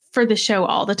for the show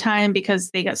all the time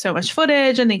because they get so much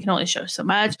footage and they can only show so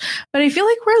much. But I feel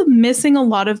like we're missing a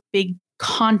lot of big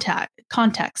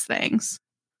context things.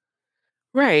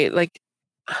 Right. Like,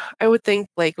 I would think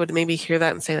Blake would maybe hear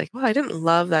that and say like, well, I didn't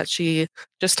love that she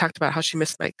just talked about how she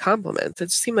missed my compliments.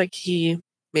 It seemed like he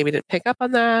maybe didn't pick up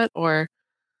on that or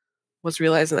was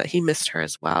realizing that he missed her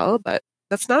as well. But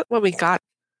that's not what we got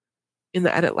in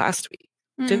the edit last week.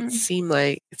 It seemed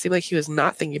like he was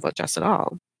not thinking about Jess at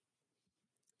all.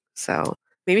 So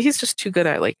maybe he's just too good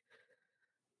at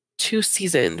too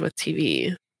seasoned with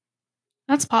TV.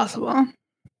 That's possible.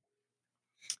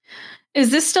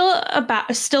 Is this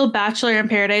still Bachelor in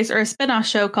Paradise or a spinoff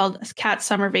show called Cat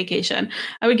Summer Vacation?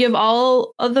 I would give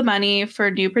all of the money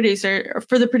for the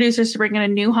producers to bring in a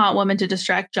new hot woman to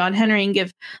distract John Henry and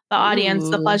give the audience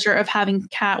the pleasure of having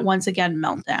Cat once again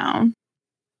melt down.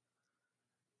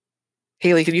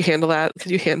 Haley, could you handle that?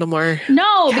 Could you handle more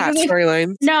No, cat because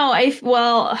storylines? No, I feel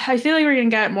like we're gonna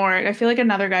get more. I feel like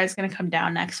another guy's gonna come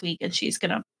down next week, and she's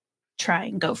gonna try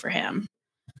and go for him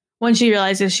when she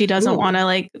realizes she doesn't want to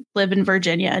like live in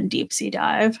Virginia and deep sea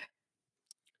dive.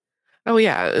 Oh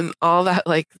yeah, and all that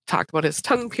like talk about his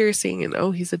tongue piercing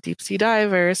and he's a deep sea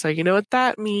diver, so you know what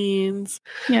that means.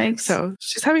 Yikes. So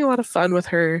she's having a lot of fun with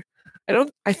her.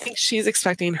 I think she's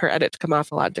expecting her edit to come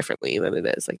off a lot differently than it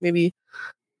is. Like maybe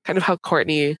kind of how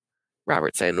Courtney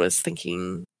Robertson was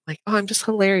thinking, like, oh, I'm just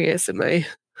hilarious in my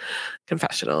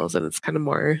confessionals, and it's kind of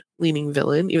more leaning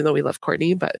villain, even though we love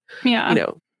Courtney, but yeah,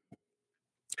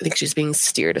 I think she's being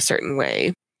steered a certain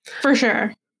way. For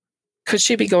sure. Could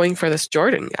she be going for this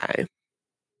Jordan guy?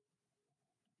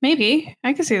 Maybe.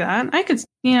 I could see that. I could,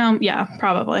 yeah,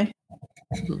 probably.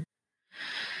 Mm-hmm.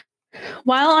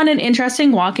 While on an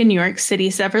interesting walk in New York City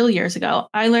several years ago,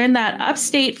 I learned that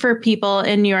upstate for people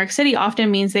in New York City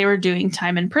often means they were doing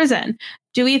time in prison.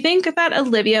 Do we think that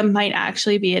Olivia might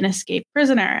actually be an escaped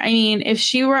prisoner? I mean, if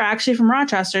she were actually from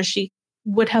Rochester, she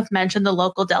would have mentioned the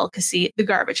local delicacy, the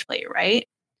garbage plate, right?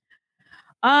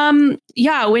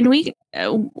 Yeah,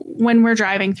 when we're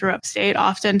driving through upstate,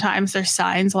 oftentimes there's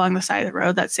signs along the side of the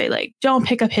road that say like, don't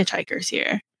pick up hitchhikers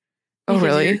here. Oh,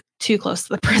 really? You're too close to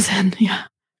the prison. Yeah.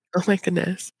 Oh my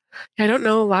goodness. Yeah, I don't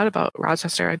know a lot about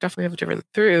Rochester. I definitely have driven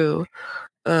through.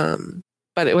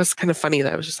 But it was kind of funny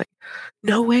that I was just like,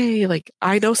 no way. Like,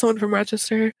 I know someone from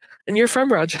Rochester and you're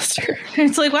from Rochester.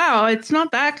 It's like, wow, it's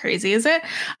not that crazy, is it?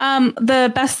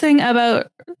 The best thing about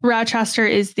Rochester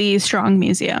is the Strong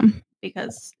Museum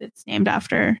because it's named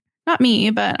after not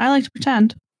me, but I like to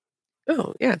pretend.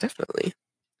 Oh, yeah, definitely.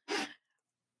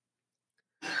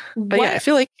 But yeah, I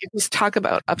feel like if you talk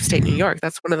about upstate New York,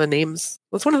 that's one of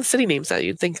the city names that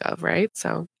you'd think of, right?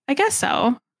 So I guess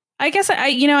so. I guess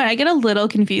I get a little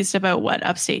confused about what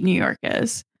upstate New York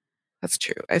is. That's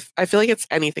true. I feel like it's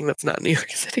anything that's not New York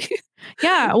City.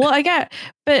 Yeah, well,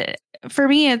 but for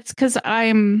me, it's because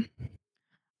I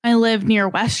live near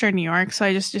Western New York, so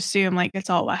I just assume like it's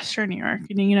all Western New York,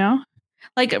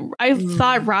 Like I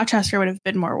thought Rochester would have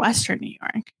been more Western New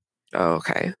York. Oh,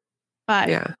 okay. But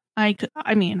yeah,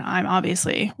 I mean, I'm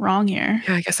obviously wrong here.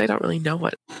 Yeah, I guess I don't really know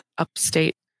what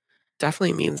upstate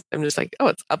definitely means. I'm just like, oh,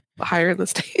 it's up higher in the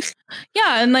state.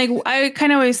 Yeah, and like I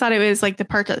kind of always thought it was like the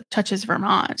part that touches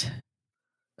Vermont.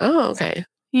 Oh, okay.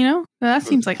 That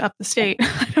seems like up the state.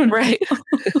 I don't know. Right.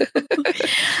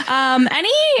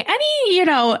 Any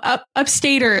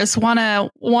upstaters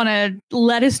wanna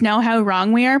let us know how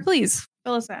wrong we are? Please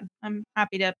fill us in. I'm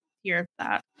happy to hear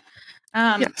that.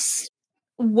 Yes.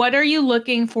 What are you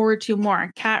looking forward to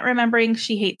more? Kat remembering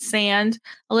she hates sand,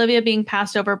 Olivia being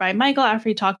passed over by Michael after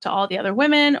he talked to all the other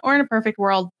women, or in a perfect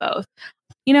world, both?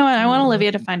 You know what? I want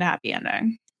Olivia to find a happy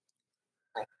ending.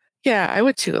 Yeah, I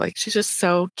would too. Like, she's just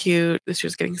so cute. She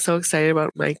was getting so excited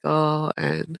about Michael,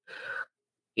 and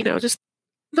just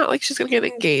not like she's gonna get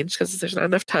engaged because there's not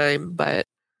enough time, but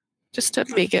just to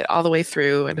make it all the way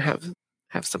through and have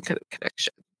some kind of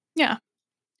connection. Yeah.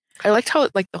 I liked how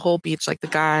like the whole beach, like the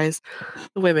guys,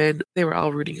 the women, they were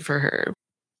all rooting for her.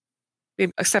 I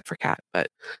mean, except for Kat, but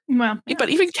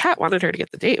even Kat wanted her to get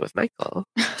the date with Michael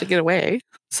to get away.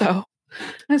 So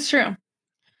that's true.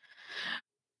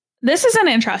 This is an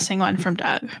interesting one from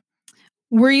Doug.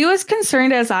 Were you as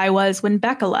concerned as I was when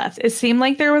Becca left? It seemed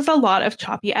like there was a lot of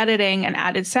choppy editing and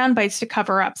added sound bites to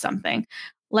cover up something.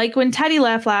 Like when Teddy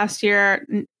left last year.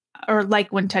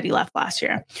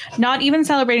 Not even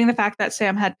celebrating the fact that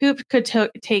Sam had pooped could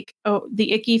take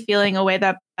the icky feeling away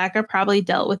that Becca probably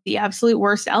dealt with the absolute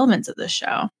worst elements of this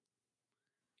show.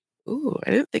 Ooh,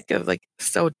 I didn't think of like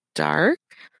so dark.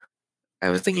 I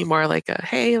was thinking more like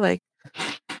hey, like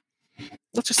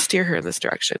let's just steer her in this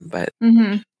direction. But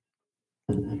yeah,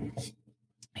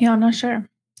 I'm not sure.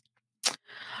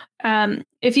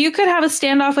 If you could have a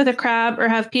standoff with a crab or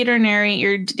have Peter narrate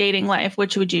your dating life,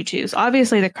 which would you choose?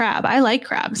 Obviously the crab. I like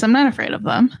crabs. I'm not afraid of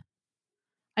them.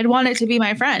 I'd want it to be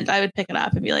my friend. I would pick it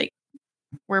up and be like,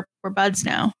 we're buds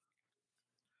now.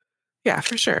 Yeah,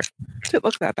 for sure. It didn't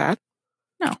look that bad.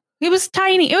 No, it was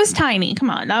tiny. It was tiny.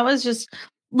 Come on. That was just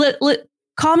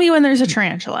call me when there's a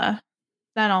tarantula.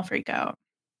 Then I'll freak out.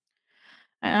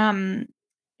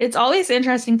 It's always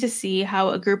interesting to see how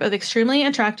a group of extremely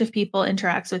attractive people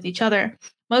interacts with each other.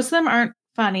 Most of them aren't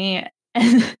funny,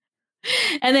 and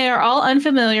they are all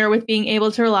unfamiliar with being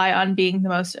able to rely on being the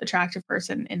most attractive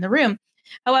person in the room.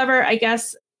 However, I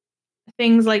guess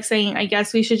things like saying, I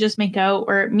guess we should just make out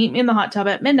or meet me in the hot tub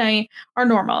at midnight are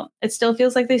normal. It still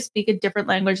feels like they speak a different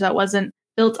language that wasn't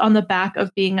built on the back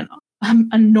of being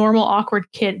a normal, awkward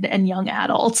kid and young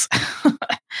adults.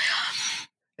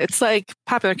 It's like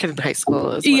popular kid in high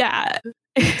school. Yeah.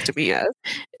 To me, yes.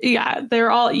 Yeah,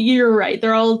 you're right.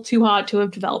 They're all too hot to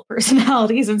have developed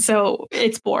personalities, and so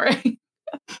it's boring.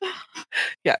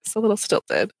 Yeah, it's a little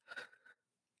stilted.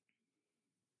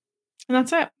 And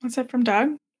that's it. That's it from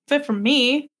Doug. That's it from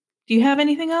me. Do you have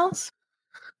anything else?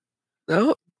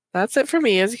 No, that's it for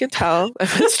me. As you can tell,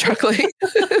 I've been struggling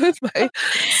with my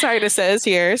sinuses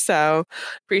here, so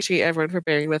appreciate everyone for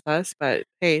bearing with us. But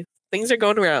hey, things are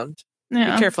going around.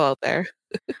 Yeah. Be careful out there.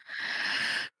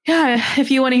 Yeah,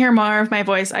 if you want to hear more of my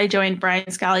voice, I joined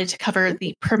Brian Scally to cover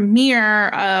the premiere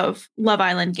of Love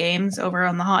Island Games over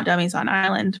on the Hot Dummies on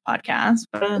Island podcast.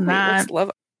 But other than that, Love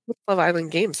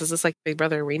Island Games? Is this like Big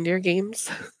Brother Reindeer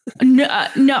Games? No,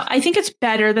 I think it's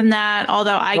better than that.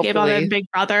 Although I gave up on Big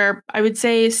Brother, I would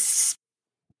say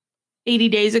 80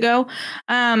 days ago.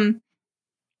 No,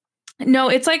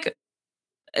 it's like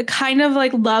kind of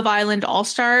like Love Island All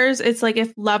Stars. It's like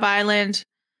if Love Island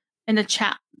and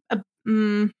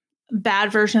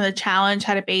bad version of the challenge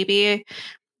had a baby.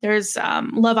 There's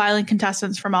Love Island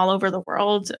contestants from all over the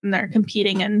world, and they're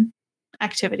competing in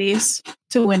activities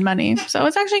to win money. So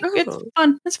it's actually it's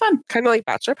fun. It's fun. Kind of like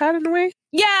Bachelor Pad in a way.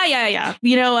 Yeah.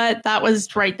 You know what? That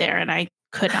was right there, and I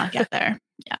could not get there.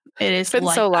 Yeah, it is. It's been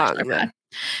like so long.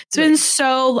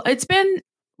 It's been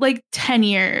like 10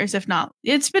 years, if not.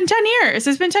 It's been 10 years.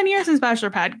 It's been 10 years since Bachelor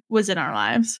Pad was in our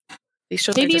lives. These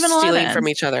shows are just stealing from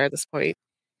each other at this point.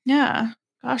 Yeah.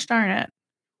 Gosh darn it.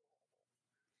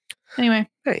 Anyway.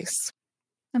 Nice.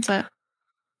 That's it.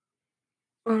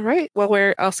 All right. Well,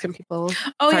 where else can people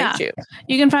find you?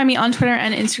 You can find me on Twitter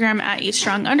and Instagram at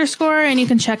 @strong_, and you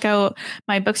can check out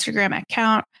my Bookstagram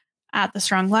account at the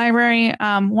Strong Library.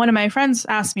 One of my friends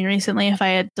asked me recently if I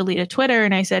had deleted Twitter,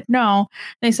 and I said no.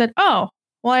 And they said, oh,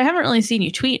 well, I haven't really seen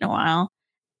you tweet in a while.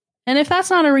 And if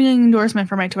that's not a ringing endorsement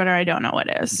for my Twitter, I don't know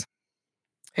what is.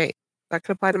 Hey, that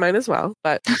could apply to mine as well,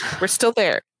 but we're still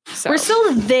there. So. We're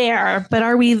still there, but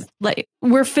are we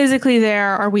we're physically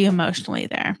there? Are we emotionally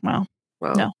there? Well,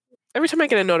 no. Every time I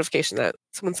get a notification that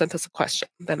someone sent us a question,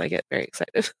 then I get very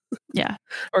excited. Yeah.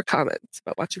 Or comments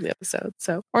about watching the episode.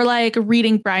 So, or like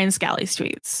reading Brian Scally's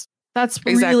tweets. That's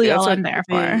really all I'm there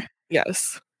for.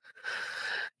 Yes.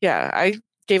 Yeah. I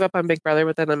gave up on Big Brother,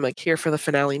 but then I'm like here for the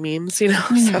finale memes, So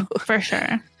for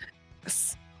sure.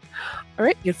 Yes. All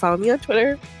right. You can follow me on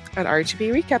Twitter at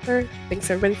RGB Recapper.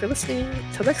 Thanks everybody for listening.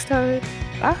 Until next time.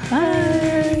 Bye.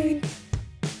 Bye.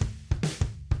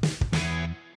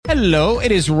 Hello,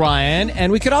 it is Ryan,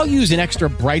 and we could all use an extra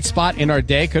bright spot in our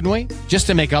day, couldn't we? Just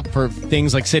to make up for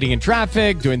things like sitting in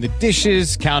traffic, doing the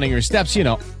dishes, counting your steps,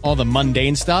 all the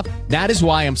mundane stuff. That is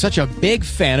why I'm such a big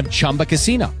fan of Chumba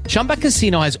Casino. Chumba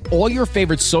Casino has all your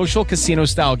favorite social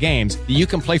casino-style games that you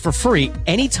can play for free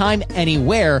anytime,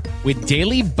 anywhere with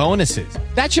daily bonuses.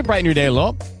 That should brighten your day a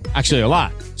little. Actually, a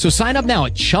lot. So sign up now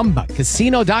at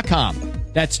ChumbaCasino.com.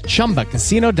 That's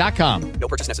ChumbaCasino.com. No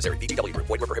purchase necessary. VGW Group.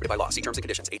 Void where prohibited by law. See terms and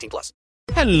conditions. 18+.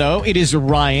 Hello, it is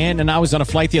Ryan, and I was on a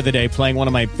flight the other day playing one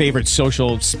of my favorite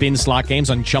social spin slot games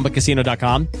on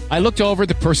ChumbaCasino.com. I looked over at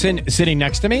the person sitting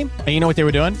next to me, and you know what they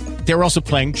were doing? They were also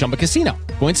playing Chumba Casino.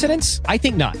 Coincidence? I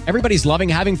think not. Everybody's loving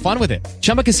having fun with it.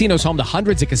 Chumba Casino is home to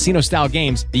hundreds of casino-style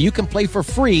games that you can play for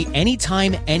free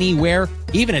anytime, anywhere,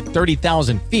 even at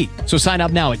 30,000 feet. So sign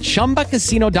up now at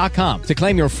ChumbaCasino.com to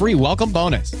claim your free welcome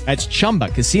bonus. That's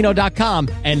ChumbaCasino.com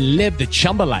and live the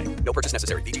Chumba life. No purchase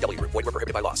necessary. VGW Group. Void where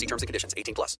prohibited by law. See terms and conditions.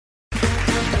 18+.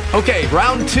 Okay,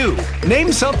 round two.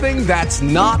 Name something that's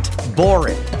not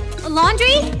boring. A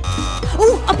laundry?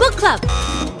 Ooh, a book club.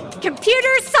 Computer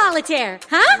solitaire,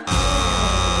 huh?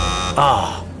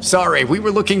 Ah, sorry, we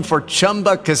were looking for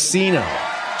Chumba Casino.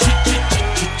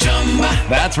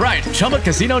 That's right,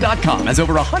 ChumbaCasino.com has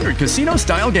over 100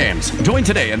 casino-style games. Join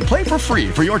today and play for free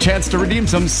for your chance to redeem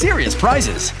some serious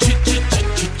prizes.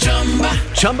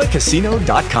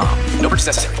 ChumbaCasino.com. No purchase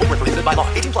necessary. Void where prohibited by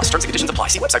law. 18+. Terms and conditions apply.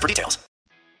 See website for details.